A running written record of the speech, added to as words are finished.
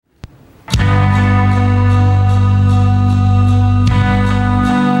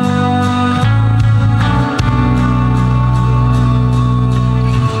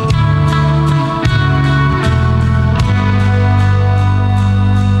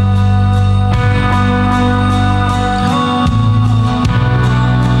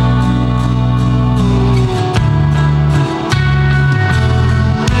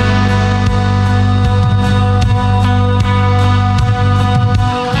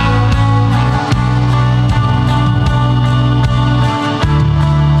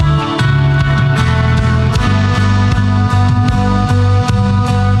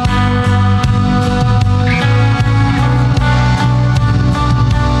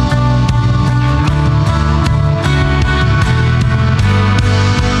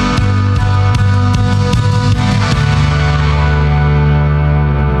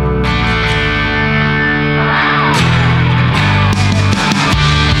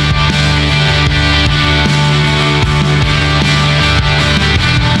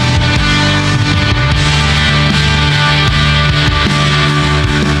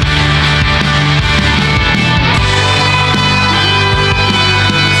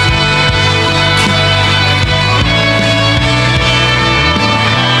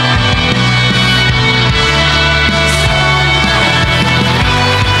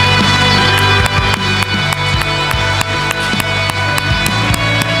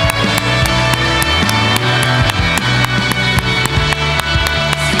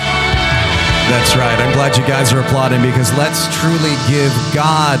That's right. I'm glad you guys are applauding because let's truly give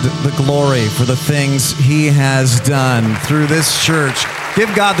God the glory for the things He has done through this church.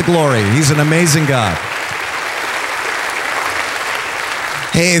 Give God the glory. He's an amazing God.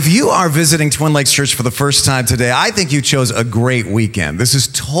 Hey, if you are visiting Twin Lakes Church for the first time today, I think you chose a great weekend. This is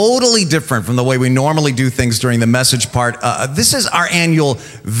totally different from the way we normally do things during the message part. This is our annual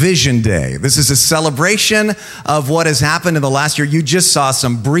Vision Day. This is a celebration of what has happened in the last year. You just saw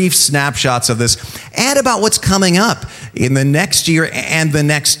some brief snapshots of this and about what's coming up in the next year and the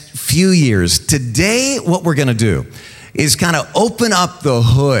next few years. Today, what we're going to do is kind of open up the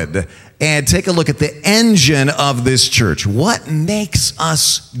hood and take a look at the engine of this church. What makes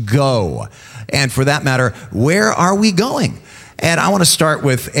us go? And for that matter, where are we going? And I want to start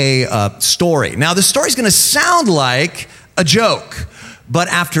with a story. Now, the story is going to sound like a joke, but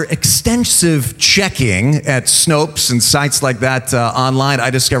after extensive checking at Snopes and sites like that online,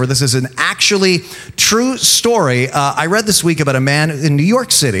 I discovered this is an actually true story. I read this week about a man in New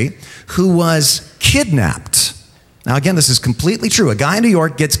York City who was kidnapped. Now, again, this is completely true. A guy in New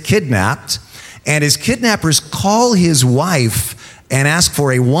York gets kidnapped, and his kidnappers call his wife and ask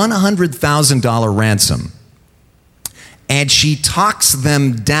for a $100,000 ransom. And she talks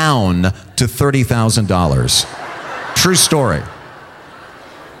them down to $30,000. True story.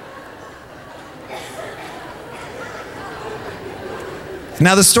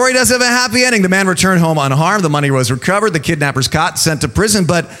 Now, the story does have a happy ending. The man returned home unharmed. The money was recovered. The kidnappers caught, sent to prison.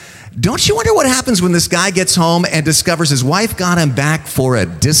 But don't you wonder what happens when this guy gets home and discovers his wife got him back for a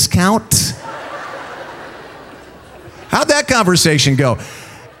discount? How'd that conversation go?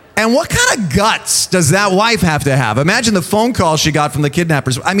 And what kind of guts does that wife have to have? Imagine the phone call she got from the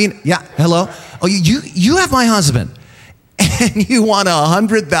kidnappers. I mean, yeah, hello? Oh, you have my husband, and you want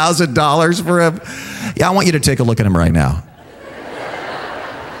 $100,000 for him? Yeah, I want you to take a look at him right now.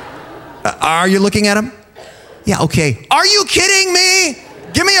 Are you looking at him? Yeah, okay. Are you kidding me?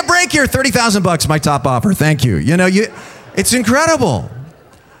 Give me a break here. $30,000, my top offer. Thank you. It's incredible.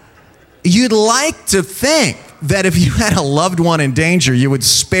 You'd like to think that if you had a loved one in danger, you would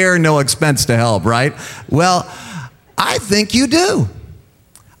spare no expense to help, right? Well, I think you do.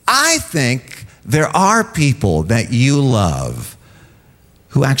 I think there are people that you love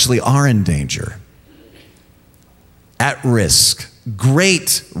who actually are in danger, at risk,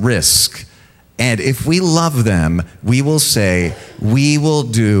 great risk. And if we love them, we will say, we will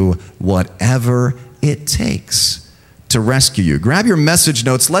do whatever it takes to rescue you. Grab your message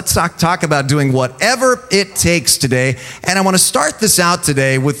notes. Let's talk about doing whatever it takes today. And I want to start this out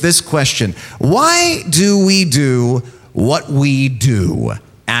today with this question. Why do we do what we do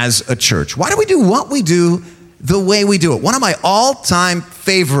as a church? Why do we do what we do the way we do it? One of my all-time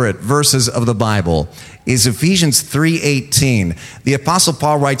favorite verses of the Bible is Ephesians 3:18. The Apostle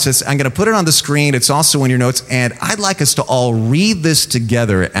Paul writes this. I'm going to put it on the screen. It's also in your notes. And I'd like us to all read this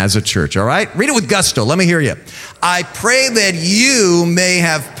together as a church, all right? Read it with gusto. Let me hear you. I pray that you may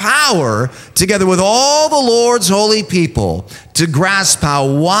have power, together with all the Lord's holy people, to grasp how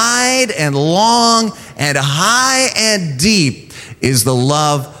wide and long and high and deep is the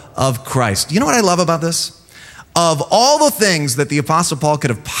love of Christ. You know what I love about this? Of all the things that the Apostle Paul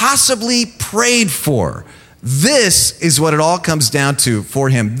could have possibly prayed for, this is what it all comes down to for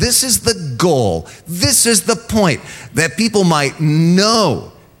him. This is the goal. This is the point, that people might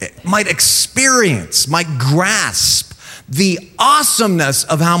know, might experience, might grasp the awesomeness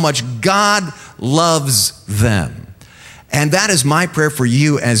of how much God loves them. And that is my prayer for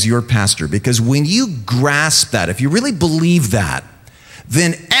you as your pastor, because when you grasp that, if you really believe that,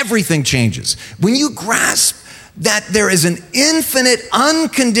 then everything changes. When you grasp that there is an infinite,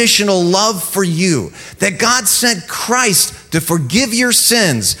 unconditional love for you, that God sent Christ to forgive your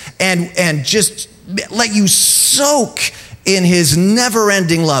sins and just let you soak in his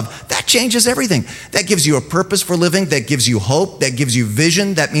never-ending love, that changes everything. That gives you a purpose for living. That gives you hope. That gives you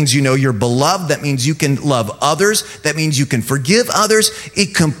vision. That means you know you're beloved. That means you can love others. That means you can forgive others.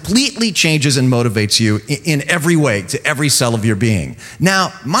 It completely changes and motivates you in every way, to every cell of your being.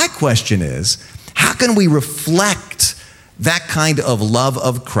 Now, my question is, how can we reflect that kind of love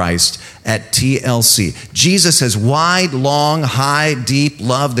of Christ at TLC? Jesus has wide, long, high, deep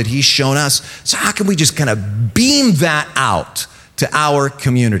love that he's shown us. So how can we just kind of beam that out to our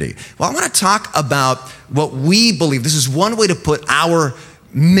community? Well, I want to talk about what we believe. This is one way to put our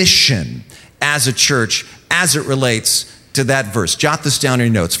mission as a church as it relates to that verse. Jot this down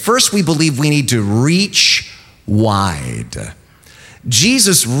in your notes. First, we believe we need to reach wide.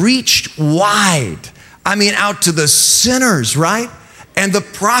 Jesus reached wide. I mean, out to the sinners, right? And the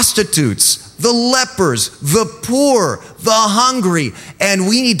prostitutes, the lepers, the poor, the hungry, and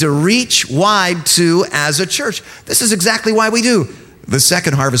we need to reach wide too as a church. This is exactly why we do the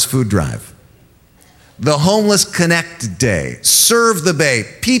Second Harvest Food Drive, the Homeless Connect Day, Serve the Bay,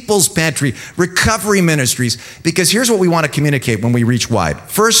 People's Pantry, Recovery Ministries, because here's what we want to communicate when we reach wide.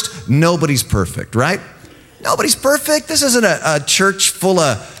 First, nobody's perfect, right? Nobody's perfect. This isn't a church full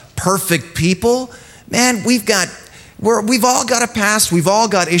of perfect people. Man, we've all got a past. We've all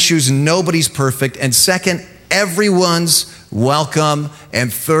got issues. Nobody's perfect. And second, everyone's welcome.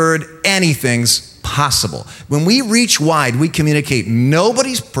 And third, anything's possible. When we reach wide, we communicate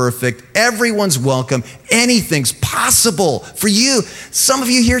nobody's perfect. Everyone's welcome. Anything's possible for you. Some of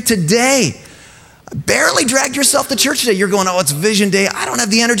you here today barely dragged yourself to church today. You're going, oh, it's Vision Day. I don't have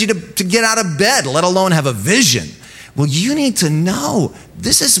the energy to get out of bed, let alone have a vision. Well, you need to know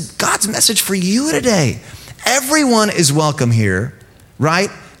this is God's message for you today. Everyone is welcome here, right?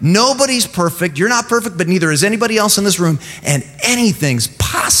 Nobody's perfect. You're not perfect, but neither is anybody else in this room. And anything's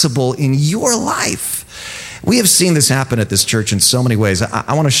possible in your life. We have seen this happen at this church in so many ways.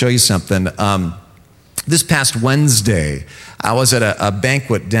 I want to show you something. This past Wednesday, I was at a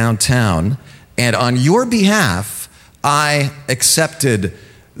banquet downtown, and on your behalf, I accepted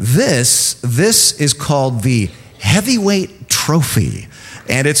this. This is called the Heavyweight Trophy.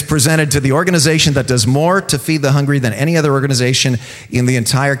 And it's presented to the organization that does more to feed the hungry than any other organization in the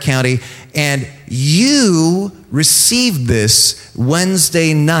entire county. And you received this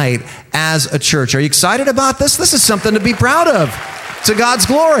Wednesday night as a church. Are you excited about this? This is something to be proud of, to God's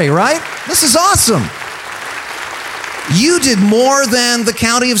glory, right? This is awesome. You did more than the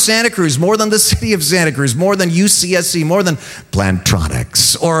county of Santa Cruz, more than the city of Santa Cruz, more than UCSC, more than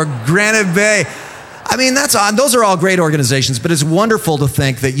Plantronics or Granite Bay. I mean, those are all great organizations, but it's wonderful to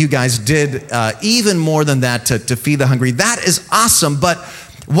think that you guys did even more than that to feed the hungry. That is awesome, but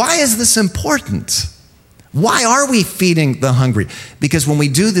why is this important? Why are we feeding the hungry? Because when we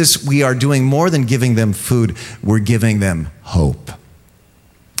do this, we are doing more than giving them food. We're giving them hope.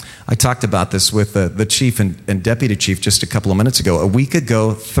 I talked about this with the chief and deputy chief just a couple of minutes ago. A week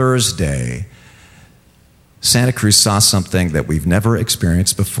ago, Thursday, Santa Cruz saw something that we've never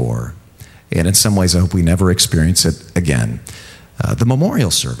experienced before. And in some ways, I hope we never experience it again. The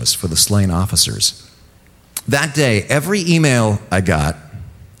memorial service for the slain officers. That day, every email I got,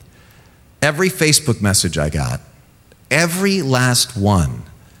 every Facebook message I got, every last one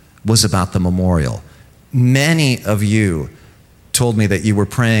was about the memorial. Many of you told me that you were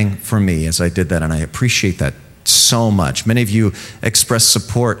praying for me as I did that, and I appreciate that so much. Many of you expressed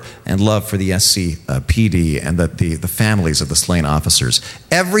support and love for the SCPD and the families of the slain officers.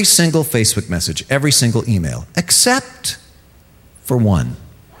 Every single Facebook message, every single email, except for one.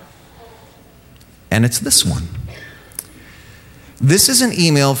 And it's this one. This is an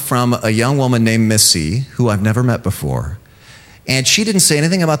email from a young woman named Missy, who I've never met before. And she didn't say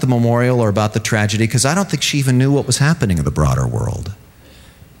anything about the memorial or about the tragedy because I don't think she even knew what was happening in the broader world.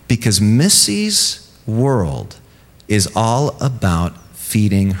 Because Missy's world is all about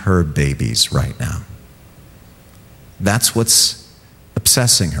feeding her babies right now. That's what's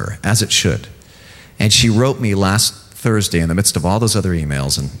obsessing her, as it should. And she wrote me last Thursday in the midst of all those other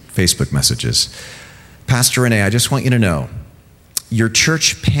emails and Facebook messages, Pastor Renee, I just want you to know, your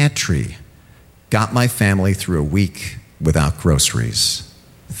church pantry got my family through a week without groceries.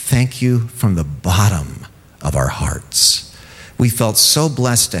 Thank you from the bottom of our hearts. We felt so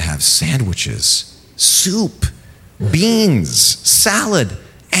blessed to have sandwiches, soup, beans, salad,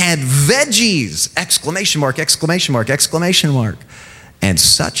 and veggies! Exclamation mark, exclamation mark, exclamation mark. And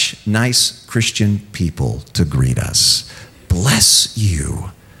such nice Christian people to greet us. Bless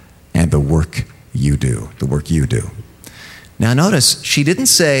you and the work you do, the work you do. Now notice, she didn't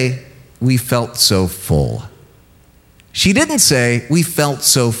say, we felt so full. She didn't say, we felt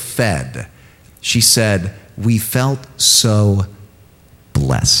so fed. She said, we felt so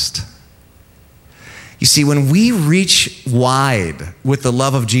blessed. You see, when we reach wide with the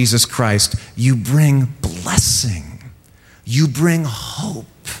love of Jesus Christ, you bring blessing. You bring hope.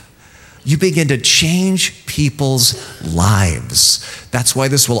 You begin to change people's lives. That's why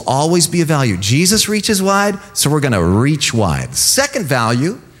this will always be a value. Jesus reaches wide, so we're going to reach wide. Second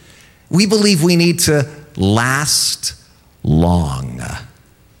value, we believe we need to last long.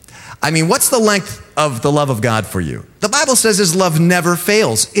 I mean, what's the length of the love of God for you? The Bible says his love never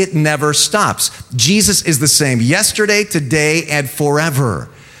fails. It never stops. Jesus is the same yesterday, today, and forever.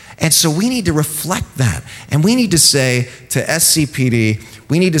 And so we need to reflect that. And we need to say to SCPD,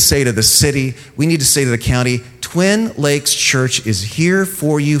 we need to say to the city, we need to say to the county, Twin Lakes Church is here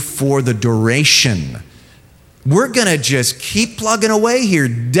for you for the duration We're going to just keep plugging away here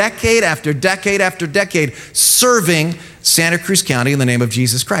decade after decade after decade, serving Santa Cruz County in the name of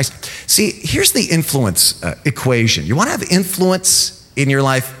Jesus Christ. See, here's the influence equation. You want to have influence in your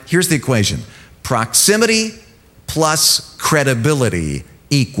life? Here's the equation. Proximity plus credibility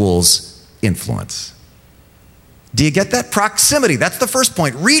equals influence. Do you get that? Proximity, that's the first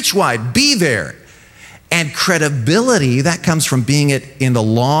point. Reach wide, be there. And credibility, that comes from being it in the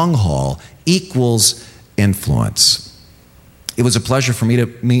long haul, equals influence. It was a pleasure for me to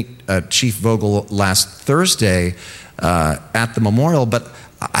meet Chief Vogel last Thursday at the memorial, but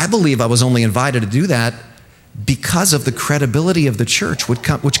I believe I was only invited to do that because of the credibility of the church,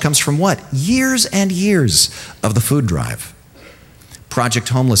 which comes from what? Years and years of the food drive. Project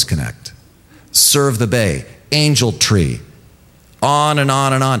Homeless Connect, Serve the Bay, Angel Tree, on and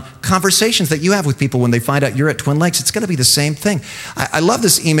on and on. Conversations that you have with people when they find out you're at Twin Lakes, it's going to be the same thing. I love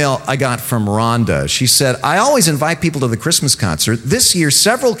this email I got from Rhonda. She said, I always invite people to the Christmas concert. This year,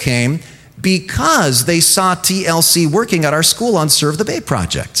 several came because they saw TLC working at our school on Serve the Bay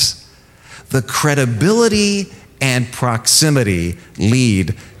projects. The credibility and proximity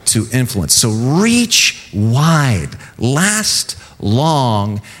lead to influence. So reach wide, last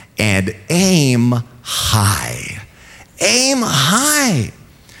long, and aim high. Aim high.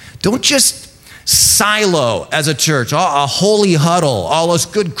 Don't just silo as a church, a holy huddle, all us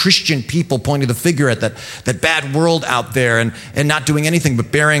good Christian people pointing the finger at that bad world out there and not doing anything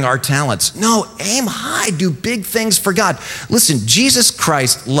but bearing our talents. No, aim high. Do big things for God. Listen, Jesus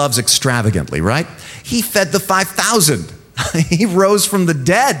Christ loves extravagantly, right? He fed the 5,000. He rose from the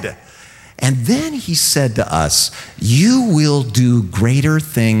dead. And then he said to us, you will do greater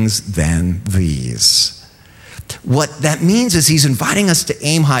things than these. What that means is he's inviting us to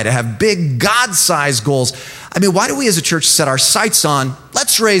aim high, to have big God-sized goals. I mean, why do we as a church set our sights on,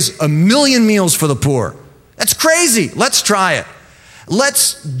 let's raise 1 million meals for the poor? That's crazy. Let's try it.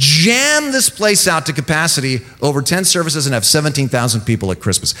 Let's jam this place out to capacity, over 10 services, and have 17,000 people at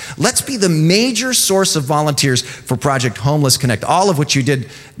Christmas. Let's be the major source of volunteers for Project Homeless Connect, all of which you did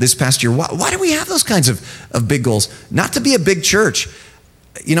this past year. Why do we have those kinds of big goals? Not to be a big church.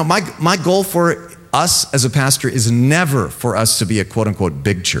 You know, my goal for us as a pastor is never for us to be a quote-unquote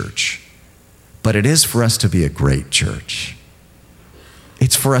big church, but it is for us to be a great church.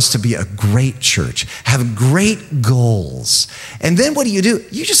 It's for us to be a great church, have great goals. And then what do?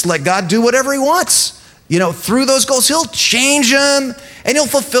 You just let God do whatever he wants. You know, through those goals, he'll change them and he'll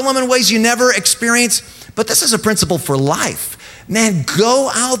fulfill them in ways you never experience. But this is a principle for life. Man,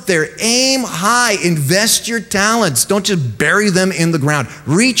 go out there, aim high, invest your talents. Don't just bury them in the ground.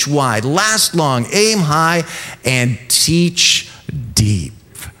 Reach wide, last long, aim high, and teach deep.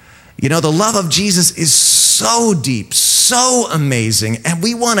 You know, the love of Jesus is so deep, so amazing, and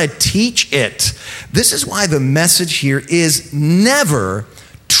we want to teach it. This is why the message here is never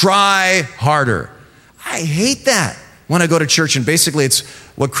try harder. I hate that when I go to church, and basically it's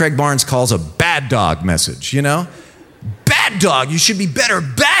what Craig Barnes calls a bad dog message, you know? Bad dog, you should be better,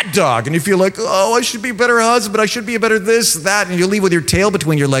 bad dog. And you feel like, oh, I should be a better husband, I should be a better this, that, and you leave with your tail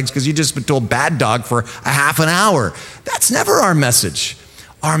between your legs because you just been told bad dog for a half an hour. That's never our message.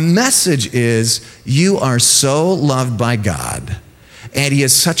 Our message is you are so loved by God, and he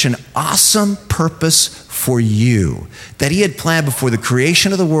has such an awesome purpose for you that he had planned before the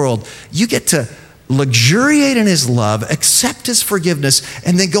creation of the world. You get to luxuriate in his love, accept his forgiveness,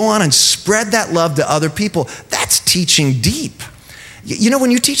 and then go on and spread that love to other people. That's teaching deep. You know,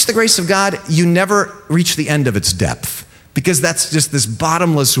 when you teach the grace of God, you never reach the end of its depth because that's just this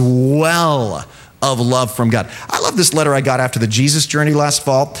bottomless well of love from God. I love this letter I got after the Jesus journey last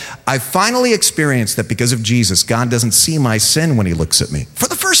fall. I finally experienced that because of Jesus, God doesn't see my sin when he looks at me. For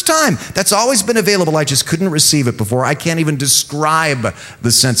the first time, that's always been available. I just couldn't receive it before. I can't even describe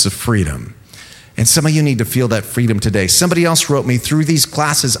the sense of freedom. And some of you need to feel that freedom today. Somebody else wrote me, through these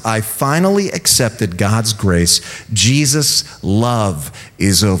classes, I finally accepted God's grace. Jesus' love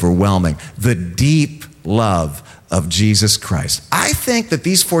is overwhelming. The deep love of Jesus Christ. I think that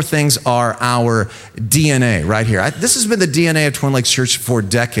these four things are our DNA right here. This has been the DNA of Twin Lakes Church for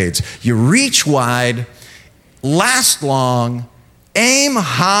decades. You reach wide, last long, aim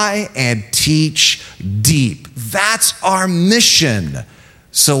high, and teach deep. That's our mission.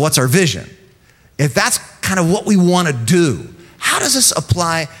 So what's our vision? If that's kind of what we want to do, how does this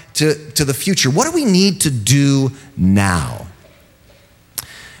apply to the future? What do we need to do now?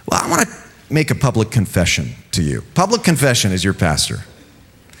 Well, I want to make a public confession to you. Public confession as your pastor.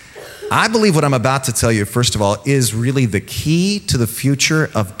 I believe what I'm about to tell you, first of all, is really the key to the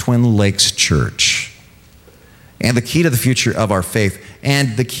future of Twin Lakes Church, and the key to the future of our faith,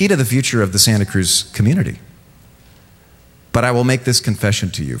 and the key to the future of the Santa Cruz community. But I will make this confession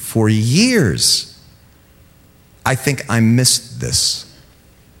to you. For years, I think I missed this.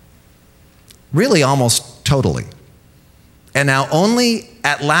 Really, almost totally. And now only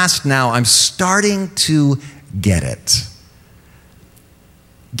at last now I'm starting to get it.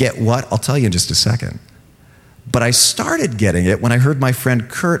 Get what? I'll tell you in just a second. But I started getting it when I heard my friend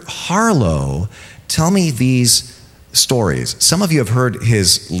Kurt Harlow tell me these stories. Some of you have heard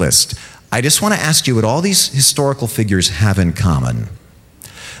his list. I just want to ask you what all these historical figures have in common.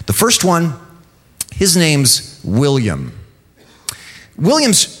 The first one, his name's William.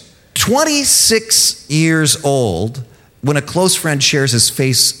 William's 26 years old when a close friend shares his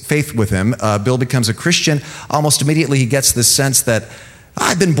faith with him. Bill becomes a Christian. Almost immediately he gets this sense that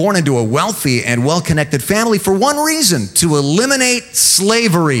I've been born into a wealthy and well-connected family for one reason, to eliminate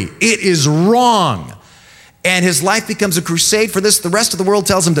slavery. It is wrong. And his life becomes a crusade for this. The rest of the world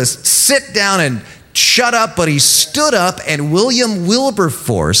tells him to sit down and shut up, but he stood up, and William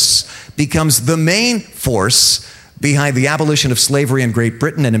Wilberforce becomes the main force behind the abolition of slavery in Great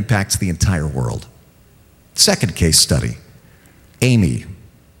Britain and impacts the entire world. Second case study, Amy.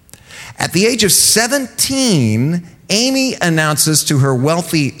 At the age of 17, Amy announces to her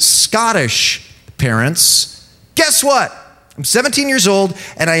wealthy Scottish parents, guess what? I'm 17 years old,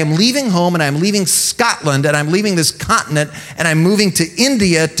 and I am leaving home, and I'm leaving Scotland, and I'm leaving this continent, and I'm moving to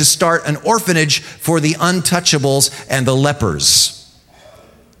India to start an orphanage for the untouchables and the lepers.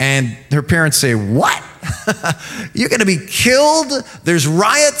 And her parents say, what? You're going to be killed? There's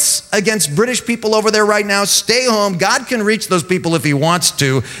riots against British people over there right now. Stay home. God can reach those people if he wants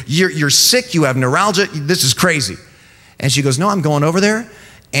to. You're sick. You have neuralgia. This is crazy. And she goes, no, I'm going over there.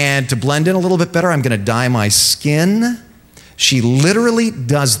 And to blend in a little bit better, I'm going to dye my skin. She literally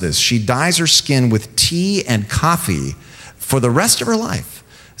does this. She dyes her skin with tea and coffee for the rest of her life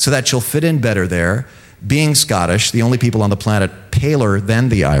so that she'll fit in better there. Being Scottish, the only people on the planet paler than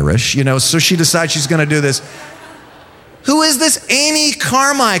the Irish, so she decides she's going to do this. Who is this? Amy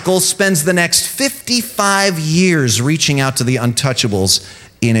Carmichael spends the next 55 years reaching out to the untouchables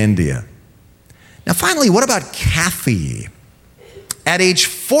in India. Now, finally, what about Kathy? At age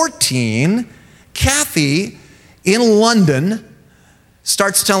 14, Kathy in London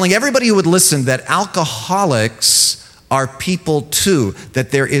starts telling everybody who would listen that alcoholics are people too,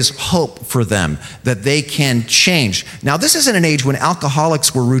 that there is hope for them, that they can change. Now, this is in an age when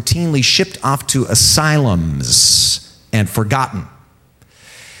alcoholics were routinely shipped off to asylums and forgotten.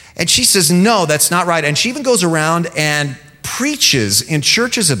 And she says, no, that's not right. And she even goes around and preaches in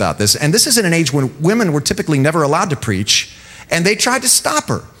churches about this. And this is in an age when women were typically never allowed to preach, and they tried to stop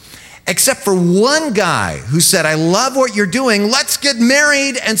her. Except for one guy who said, I love what you're doing. Let's get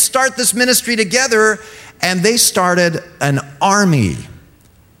married and start this ministry together. And they started an army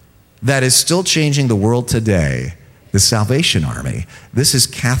that is still changing the world today, the Salvation Army. This is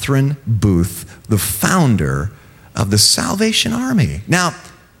Catherine Booth, the founder of the Salvation Army. Now,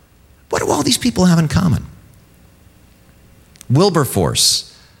 what do all these people have in common?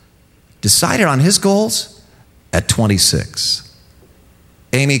 Wilberforce decided on his goals at 26.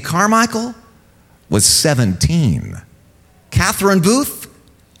 Amy Carmichael was 17. Catherine Booth,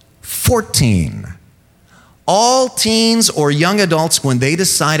 14. All teens or young adults when they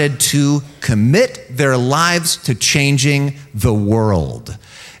decided to commit their lives to changing the world.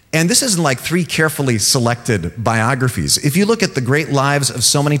 And this isn't like 3 carefully selected biographies. If you look at the great lives of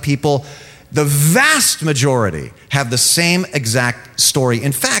so many people, the vast majority have the same exact story.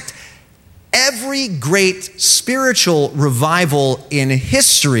 In fact, every great spiritual revival in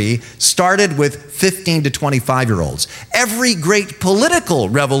history started with 15 to 25-year-olds. Every great political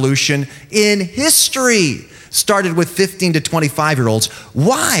revolution in history started with 15 to 25-year-olds.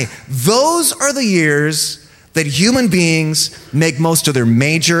 Why? Those are the years that human beings make most of their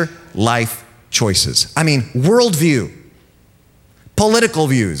major life choices. I mean, worldview, political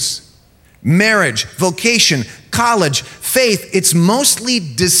views, marriage, vocation, college, faith, it's mostly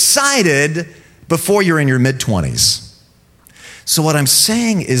decided before you're in your mid-20s. So what I'm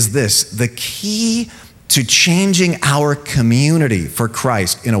saying is this: the key to changing our community for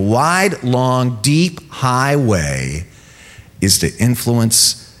Christ in a wide, long, deep, high way is to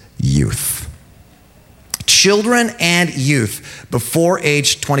influence youth. Children and youth before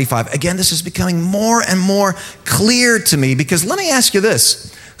age 25. Again, this is becoming more and more clear to me, because let me ask you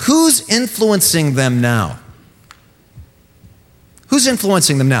this: who's influencing them now? Who's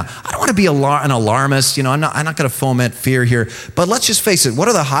influencing them now? I don't want to be an alarmist. I'm not going to foment fear here. But let's just face it. What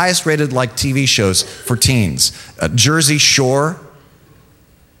are the highest rated TV shows for teens? Jersey Shore,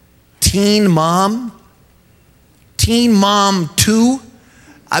 Teen Mom, Teen Mom 2.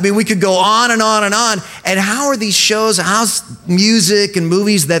 I mean, we could go on and on and on. And how are these shows, how's music and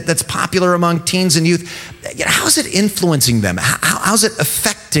movies that's popular among teens and youth, how's it influencing them? How's it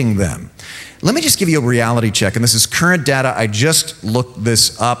affecting them? Let me just give you a reality check, and this is current data. I just looked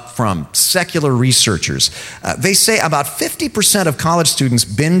this up from secular researchers. They say about 50% of college students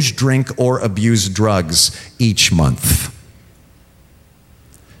binge drink or abuse drugs each month.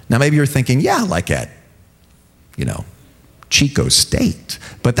 Now, maybe you're thinking, yeah, like at, Chico State.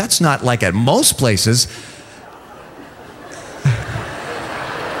 But that's not like at most places.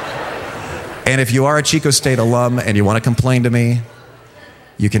 And if you are a Chico State alum and you want to complain to me,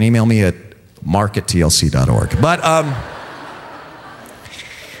 you can email me at mark@tlc.org. But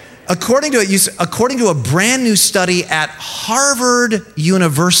according to a brand new study at Harvard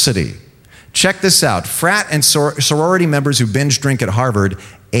University, check this out. Frat and sorority members who binge drink at Harvard,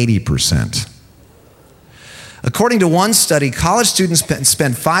 80%. According to one study, college students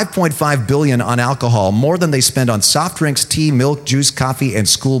spend $5.5 billion on alcohol, more than they spend on soft drinks, tea, milk, juice, coffee, and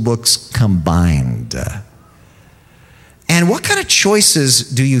school books combined. And what kind of choices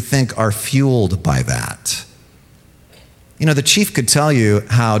do you think are fueled by that? The chief could tell you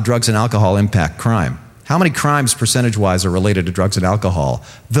how drugs and alcohol impact crime. How many crimes percentage-wise are related to drugs and alcohol?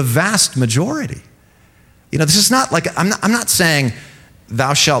 The vast majority. This is not like, I'm not saying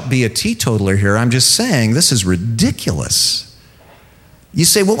thou shalt be a teetotaler here. I'm just saying this is ridiculous. You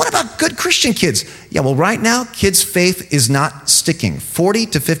say, well, what about good Christian kids? Yeah, well, right now, kids' faith is not sticking. 40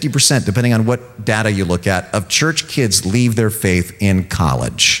 to 50%, depending on what data you look at, of church kids leave their faith in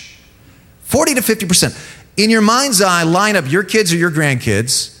college. 40 to 50%. In your mind's eye, line up your kids or your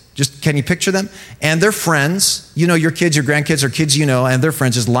grandkids. Just, can you picture them? And their friends, your kids, your grandkids, or kids and their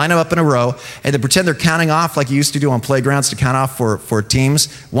friends, just line them up in a row, and then pretend they're counting off like you used to do on playgrounds to count off for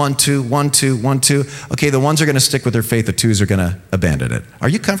teams. 1, 2, 1, 2, 1, 2. Okay, the ones are going to stick with their faith, the twos are going to abandon it. Are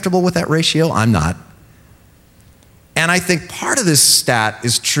you comfortable with that ratio? I'm not. And I think part of this stat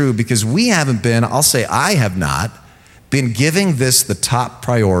is true because we haven't been, I'll say I have not, been giving this the top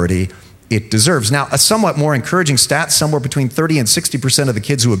priority it deserves. Now, a somewhat more encouraging stat, somewhere between 30 and 60% of the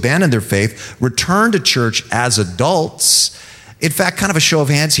kids who abandon their faith return to church as adults. In fact, kind of a show of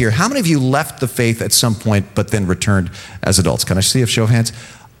hands here. How many of you left the faith at some point but then returned as adults? Can I see a show of hands?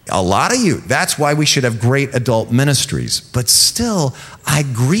 A lot of you. That's why we should have great adult ministries. But still, I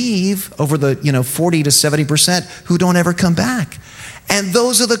grieve over the 40 to 70% who don't ever come back. And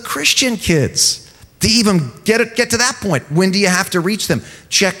those are the Christian kids. To even get to that point, when do you have to reach them?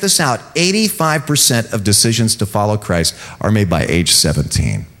 Check this out. 85% of decisions to follow Christ are made by age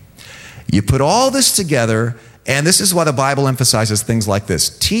 17. You put all this together, and this is why the Bible emphasizes things like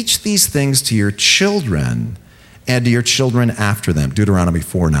this. Teach these things to your children and to your children after them. Deuteronomy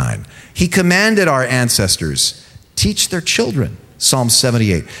 4:9. He commanded our ancestors, teach their children. Psalm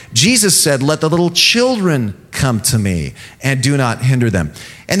 78. Jesus said, let the little children come to me and do not hinder them.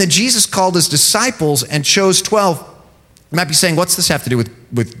 And then Jesus called his disciples and chose 12. You might be saying, what's this have to do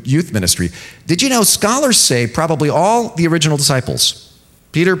with youth ministry? Did you know scholars say probably all the original disciples,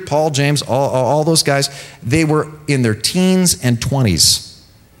 Peter, Paul, James, all those guys, they were in their teens and 20s.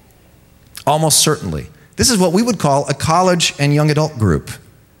 Almost certainly. This is what we would call a college and young adult group.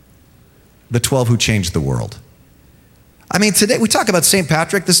 The 12 who changed the world. I mean, today we talk about St.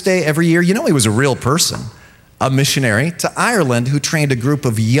 Patrick this day every year. He was a real person, a missionary to Ireland who trained a group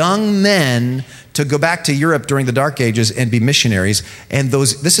of young men to go back to Europe during the Dark Ages and be missionaries. And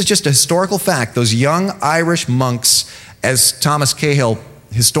this is just a historical fact. Those young Irish monks, as Thomas Cahill,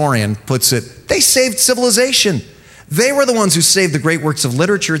 historian, puts it, they saved civilization. They were the ones who saved the great works of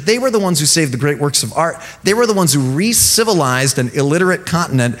literature. They were the ones who saved the great works of art. They were the ones who re-civilized an illiterate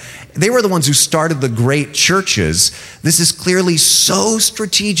continent. They were the ones who started the great churches. This is clearly so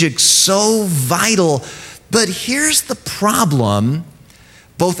strategic, so vital. But here's the problem,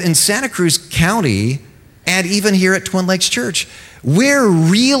 both in Santa Cruz County and even here at Twin Lakes Church. Where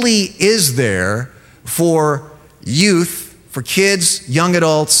really is there for youth, for kids, young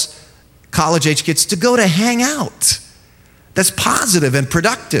adults, college-age kids to go to hang out? That's positive and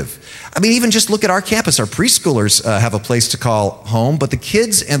productive. I mean, even just look at our campus. Our preschoolers have a place to call home, but the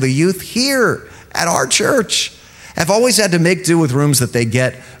kids and the youth here at our church have always had to make do with rooms that they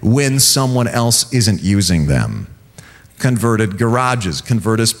get when someone else isn't using them. Converted garages,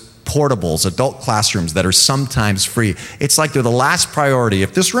 converted portables, adult classrooms that are sometimes free. It's like they're the last priority.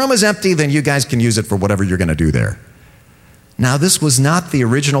 If this room is empty, then you guys can use it for whatever you're going to do there. Now, this was not the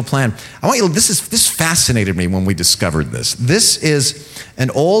original plan. This fascinated me when we discovered this. This is an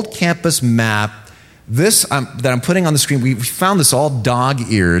old campus map. This that I'm putting on the screen, we found this all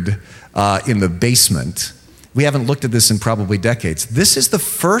dog-eared in the basement. We haven't looked at this in probably decades. This is the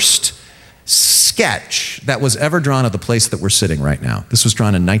first sketch that was ever drawn of the place that we're sitting right now. This was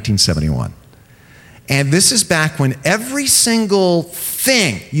drawn in 1971. And this is back when every single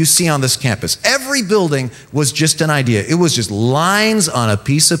thing you see on this campus, every building was just an idea. It was just lines on a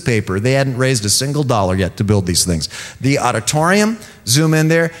piece of paper. They hadn't raised a single dollar yet to build these things. The auditorium, zoom in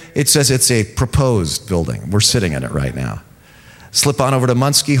there, it says it's a proposed building. We're sitting in it right now. Slip on over to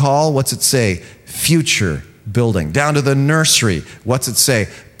Munski Hall, what's it say? Future building. Down to the nursery, what's it say?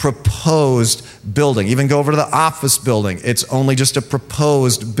 Proposed building. Even go over to the office building, it's only just a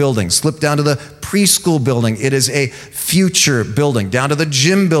proposed building. Slip down to the preschool building, it is a future building. Down to the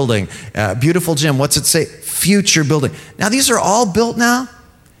gym building, beautiful gym, what's it say? Future building. Now these are all built now,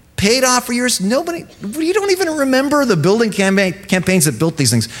 paid off for years. Nobody, you don't even remember the building campaigns that built these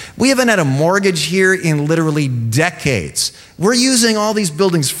things. We haven't had a mortgage here in literally decades. We're using all these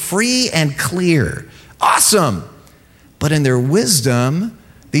buildings free and clear. Awesome. But in their wisdom,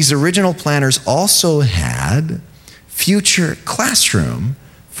 these original planners also had future classroom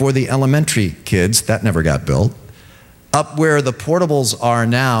for the elementary kids. That never got built. Up where the portables are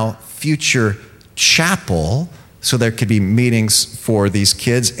now, future chapel, so there could be meetings for these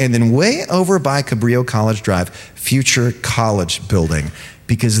kids. And then way over by Cabrillo College Drive, future college building,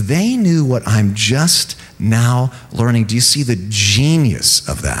 because they knew what I'm just now learning. Do you see the genius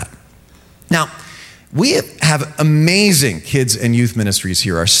of that? Now, we have amazing kids and youth ministries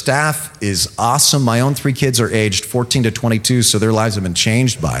here. Our staff is awesome. My own 3 kids are aged 14 to 22, so their lives have been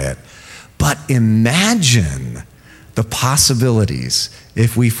changed by it. But imagine the possibilities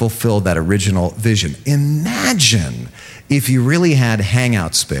if we fulfilled that original vision. Imagine if you really had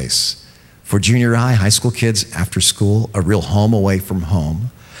hangout space for junior high school kids after school, a real home away from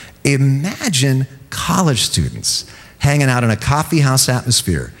home. Imagine college students hanging out in a coffee house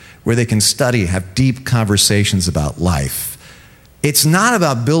atmosphere where they can study, have deep conversations about life. It's not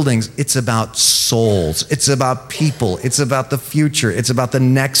about buildings, it's about souls. It's about people. It's about the future. It's about the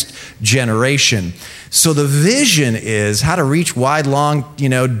next generation. So the vision is how to reach wide, long,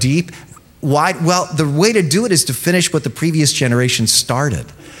 deep. Wide. Well, the way to do it is to finish what the previous generation started.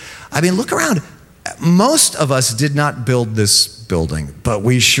 I mean, look around. Most of us did not build this building, but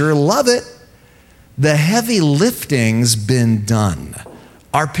we sure love it. The heavy lifting's been done.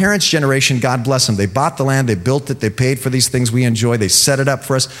 Our parents' generation, God bless them, they bought the land, they built it, they paid for these things we enjoy, they set it up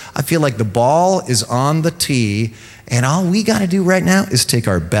for us. I feel like the ball is on the tee, and all we got to do right now is take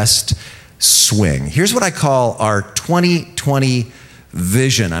our best swing. Here's what I call our 2020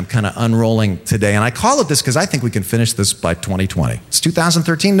 vision. I'm kind of unrolling today, and I call it this because I think we can finish this by 2020. It's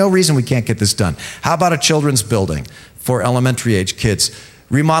 2013, no reason we can't get this done. How about a children's building for elementary age kids?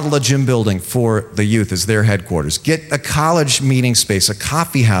 Remodel a gym building for the youth as their headquarters. Get a college meeting space, a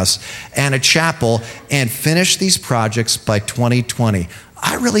coffee house, and a chapel, and finish these projects by 2020.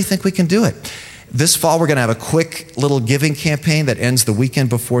 I really think we can do it. This fall, we're going to have a quick little giving campaign that ends the weekend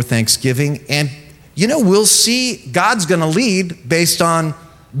before Thanksgiving. And, we'll see God's going to lead based on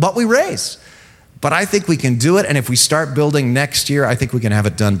what we raise. But I think we can do it. And if we start building next year, I think we can have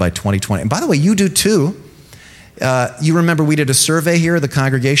it done by 2020. And by the way, you do too. You remember we did a survey here, the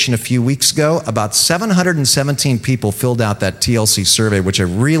congregation, a few weeks ago. About 717 people filled out that TLC survey, which I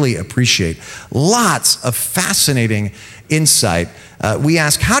really appreciate. Lots of fascinating insight. We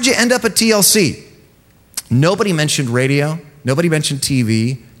asked, how'd you end up at TLC? Nobody mentioned radio. Nobody mentioned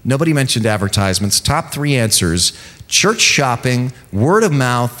TV. Nobody mentioned advertisements. Top 3 answers: church shopping, word of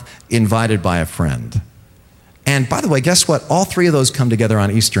mouth, invited by a friend. And by the way, guess what? All 3 of those come together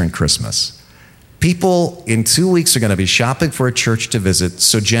on Easter and Christmas. People in 2 weeks are going to be shopping for a church to visit,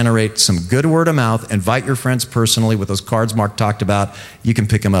 so generate some good word of mouth, invite your friends personally with those cards Mark talked about. You can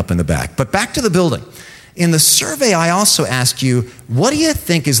pick them up in the back. But back to the building. In the survey, I also asked you, what do you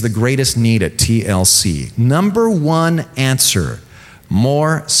think is the greatest need at TLC? Number 1 answer: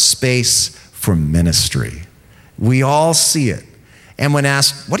 more space for ministry. We all see it. And when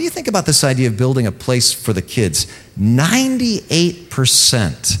asked, what do you think about this idea of building a place for the kids?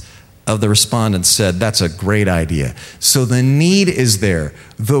 98% of the respondents said that's a great idea. So the need is there.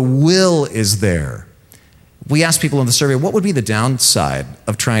 The will is there. We asked people in the survey, what would be the downside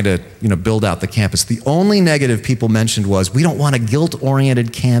of trying to build out the campus? The only negative people mentioned was, we don't want a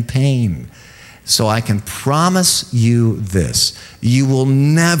guilt-oriented campaign. So I can promise you this: you will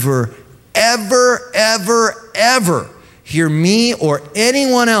never, ever, ever, ever hear me or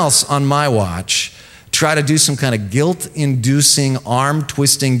anyone else on my watch try to do some kind of guilt-inducing,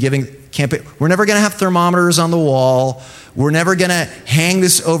 arm-twisting giving campaign. We're never going to have thermometers on the wall. We're never going to hang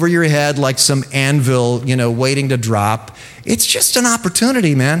this over your head like some anvil, waiting to drop. It's just an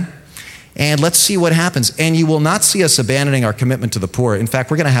opportunity, man. And let's see what happens. And you will not see us abandoning our commitment to the poor. In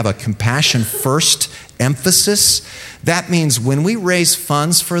fact, we're going to have a compassion first emphasis. That means when we raise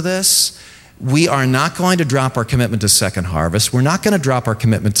funds for this, we are not going to drop our commitment to Second Harvest. We're not going to drop our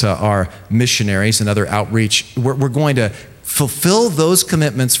commitment to our missionaries and other outreach. We're going to fulfill those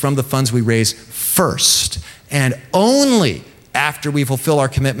commitments from the funds we raise first. And only after we fulfill our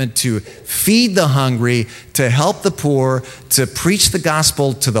commitment to feed the hungry, to help the poor, to preach the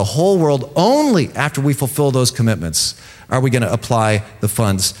gospel to the whole world, only after we fulfill those commitments are we going to apply the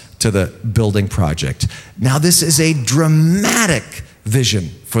funds to the building project. Now, this is a dramatic vision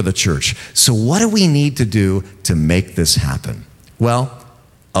for the church. So what do we need to do to make this happen? Well,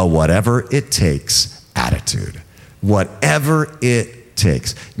 a whatever it takes attitude. Whatever it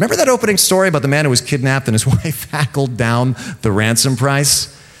takes. Remember that opening story about the man who was kidnapped and his wife haggled down the ransom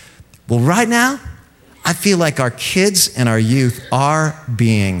price? Well, right now, I feel like our kids and our youth are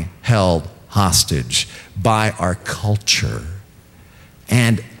being held hostage by our culture.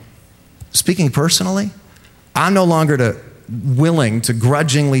 And speaking personally, I'm no longer willing to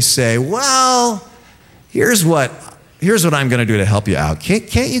grudgingly say, well, here's what I'm going to do to help you out.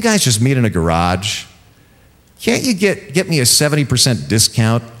 Can't you guys just meet in a garage? Can't you get me a 70%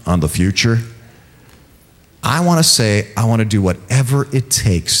 discount on the future? I want to say, I want to do whatever it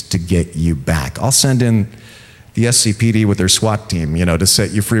takes to get you back. I'll send in the SCPD with their SWAT team, to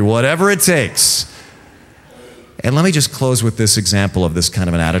set you free, whatever it takes. And let me just close with this example of this kind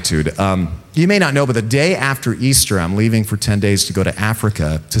of an attitude. You may not know, but the day after Easter, I'm leaving for 10 days to go to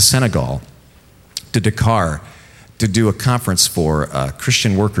Africa, to Senegal, to Dakar, to do a conference for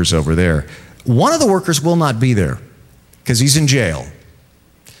Christian workers over there. One of the workers will not be there because he's in jail.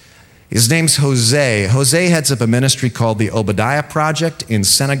 His name's Jose. Jose heads up a ministry called the Obadiah Project in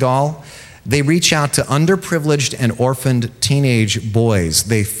Senegal. They reach out to underprivileged and orphaned teenage boys.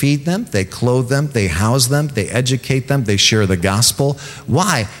 They feed them, they clothe them, they house them, they educate them, they share the gospel.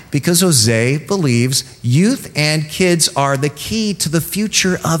 Why? Because Jose believes youth and kids are the key to the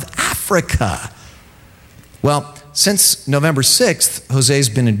future of Africa. Well, since November 6th, Jose's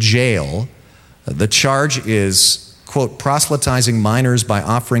been in jail. The charge is, quote, proselytizing minors by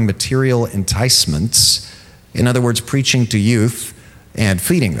offering material enticements. In other words, preaching to youth and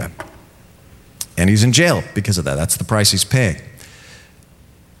feeding them. And he's in jail because of that. That's the price he's paying.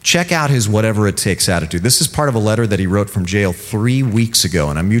 Check out his whatever it takes attitude. This is part of a letter that he wrote from jail 3 weeks ago,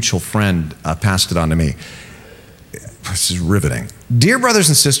 and a mutual friend passed it on to me. This is riveting. Dear brothers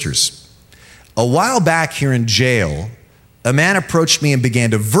and sisters, a while back here in jail, a man approached me and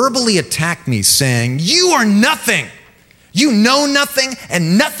began to verbally attack me, saying, "You are nothing. You know nothing,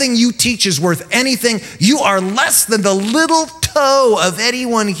 and nothing you teach is worth anything. You are less than the little toe of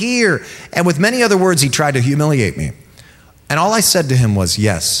anyone here." And with many other words, he tried to humiliate me. And all I said to him was,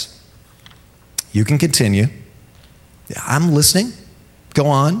 "Yes, you can continue. I'm listening. Go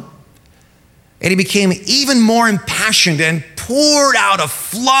on." And he became even more impassioned and poured out a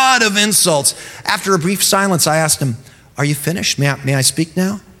flood of insults. After a brief silence, I asked him, "Are you finished? May I speak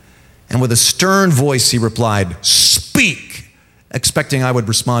now?" And with a stern voice, he replied, "Speak," expecting I would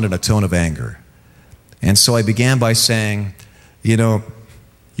respond in a tone of anger. And so I began by saying, "You're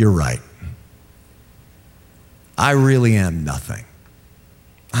right. I really am nothing.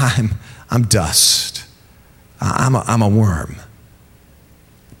 I'm dust. I'm a worm."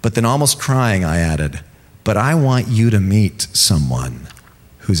 But then, almost crying, I added, "But I want you to meet someone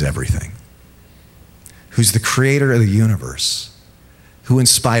who's everything, who's the creator of the universe, who in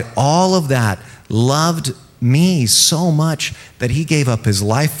spite all of that loved me so much that he gave up his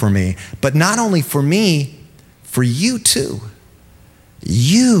life for me. But not only for me, for you too.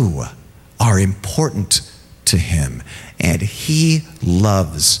 You are important to him, and he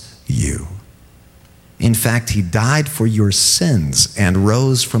loves you. In fact, he died for your sins and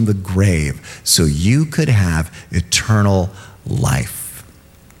rose from the grave so you could have eternal life."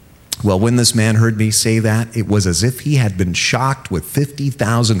 Well, when this man heard me say that, it was as if he had been shocked with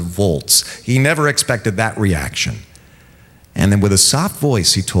 50,000 volts. He never expected that reaction. And then with a soft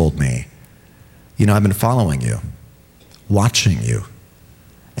voice, he told me, "I've been following you, watching you,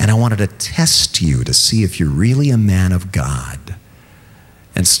 and I wanted to test you to see if you're really a man of God.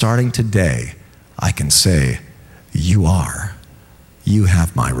 And starting today, I can say, you are. You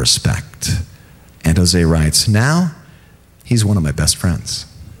have my respect." And Jose writes, now he's one of my best friends.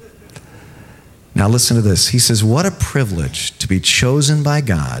 Now listen to this. He says, "What a privilege to be chosen by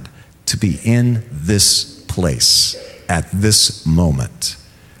God to be in this place at this moment."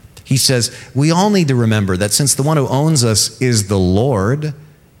 He says, we all need to remember that since the one who owns us is the Lord,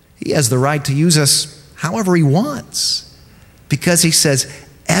 he has the right to use us however he wants. Because he says,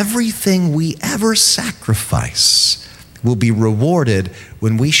 everything we ever sacrifice will be rewarded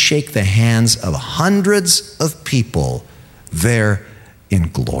when we shake the hands of hundreds of people there in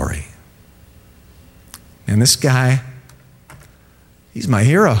glory. And this guy, he's my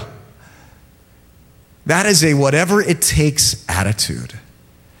hero. That is a whatever it takes attitude.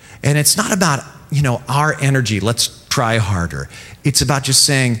 And it's not about, our energy, let's try harder. It's about just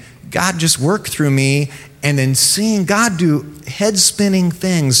saying, God, just work through me, and then seeing God do head-spinning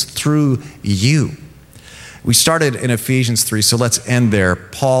things through you. We started in Ephesians 3, so let's end there.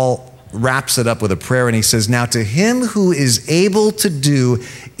 Paul wraps it up with a prayer, and he says, now to him who is able to do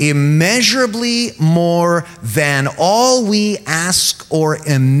immeasurably more than all we ask or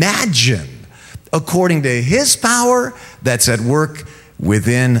imagine, according to his power that's at work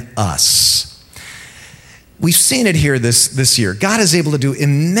within us. We've seen it here this year. God is able to do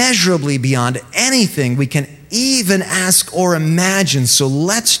immeasurably beyond anything we can even ask or imagine. So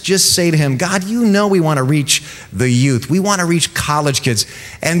let's just say to him, God, we want to reach the youth. We want to reach college kids.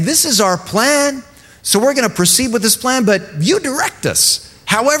 And this is our plan. So we're going to proceed with this plan, but you direct us.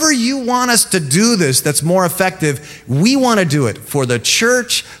 However you want us to do this that's more effective, we want to do it for the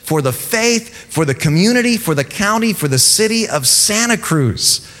church, for the faith, for the community, for the county, for the city of Santa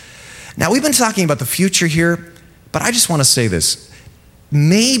Cruz. Now, we've been talking about the future here, but I just want to say this.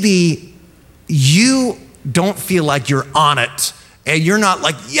 Maybe you don't feel like you're on it, and you're not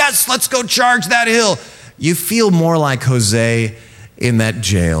like, yes, let's go charge that hill. You feel more like Jose in that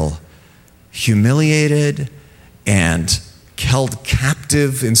jail, humiliated and held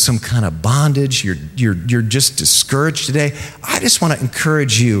captive in some kind of bondage. You're just discouraged today. I just want to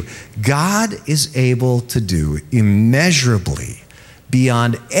encourage you. God is able to do immeasurably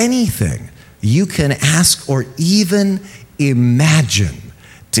beyond anything you can ask or even imagine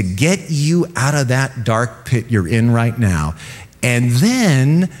to get you out of that dark pit you're in right now. And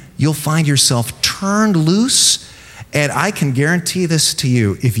then you'll find yourself turned loose. And I can guarantee this to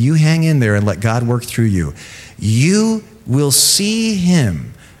you, if you hang in there and let God work through you, you will see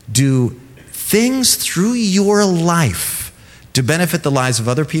him do things through your life to benefit the lives of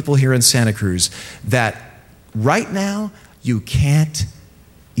other people here in Santa Cruz that right now you can't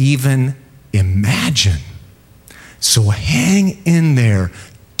even imagine. So hang in there.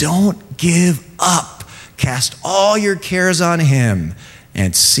 Don't give up. Cast all your cares on him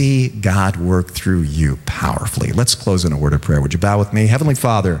and see God work through you powerfully. Let's close in a word of prayer. Would you bow with me? Heavenly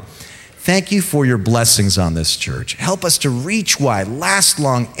Father, thank you for your blessings on this church. Help us to reach wide, last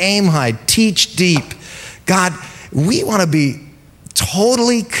long, aim high, teach deep. God, we want to be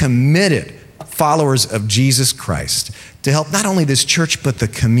totally committed followers of Jesus Christ to help not only this church, but the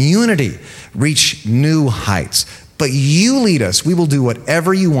community reach new heights. But you lead us. We will do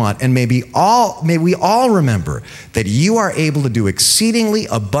whatever you want. And may we all remember that you are able to do exceedingly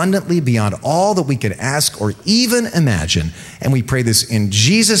abundantly beyond all that we can ask or even imagine. And we pray this in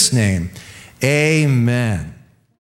Jesus' name. Amen.